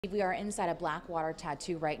We are inside a Blackwater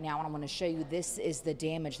tattoo right now, and I'm going to show you this is the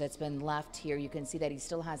damage that's been left here. You can see that he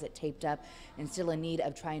still has it taped up and still in need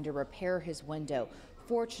of trying to repair his window.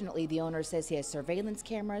 Fortunately, the owner says he has surveillance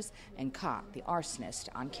cameras and caught the arsonist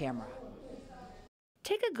on camera.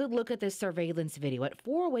 Take a good look at this surveillance video. At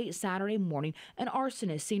 4:08 Saturday morning, an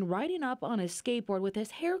arsonist seen riding up on a skateboard with his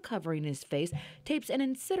hair covering his face tapes an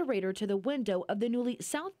incinerator to the window of the newly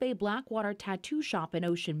South Bay Blackwater tattoo shop in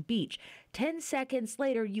Ocean Beach. 10 seconds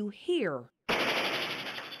later, you hear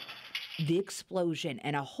the explosion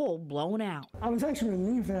and a hole blown out. I was actually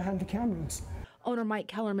relieved that I had the cameras. Owner Mike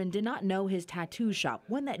Kellerman did not know his tattoo shop,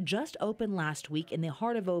 one that just opened last week in the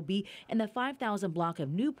heart of OB in the 5000 block of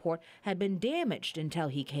Newport, had been damaged until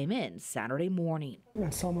he came in Saturday morning. I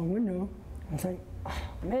saw my window. I was like, oh,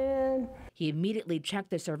 man. He immediately checked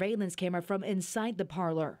the surveillance camera from inside the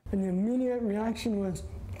parlor. And the immediate reaction was,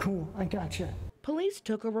 cool, I gotcha. Police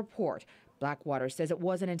took a report. Blackwater says it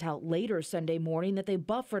wasn't until later Sunday morning that they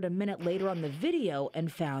buffered a minute later on the video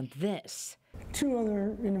and found this. 2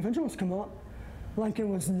 other individuals come up like it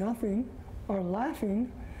was nothing, are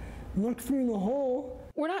laughing, look through the hole.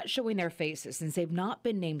 We're not showing their faces since they've not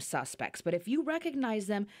been named suspects, but if you recognize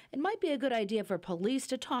them, it might be a good idea for police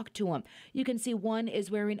to talk to them. You can see one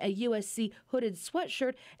is wearing a USC hooded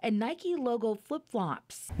sweatshirt and Nike logo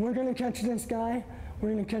flip-flops. We're gonna catch this guy, we're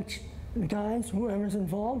gonna catch the guys, whoever's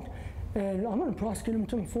involved, and I'm gonna prosecute him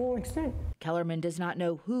to the full extent. Kellerman does not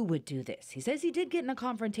know who would do this. He says he did get in a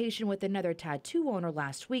confrontation with another tattoo owner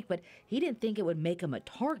last week, but he didn't think it would make him a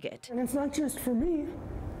target. And it's not just for me,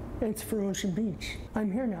 it's for Ocean Beach.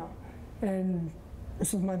 I'm here now, and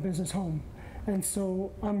this is my business home. And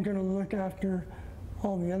so I'm gonna look after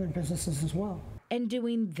all the other businesses as well. And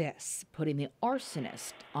doing this, putting the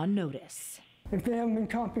arsonist on notice. If they haven't been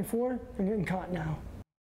caught before, they're getting caught now.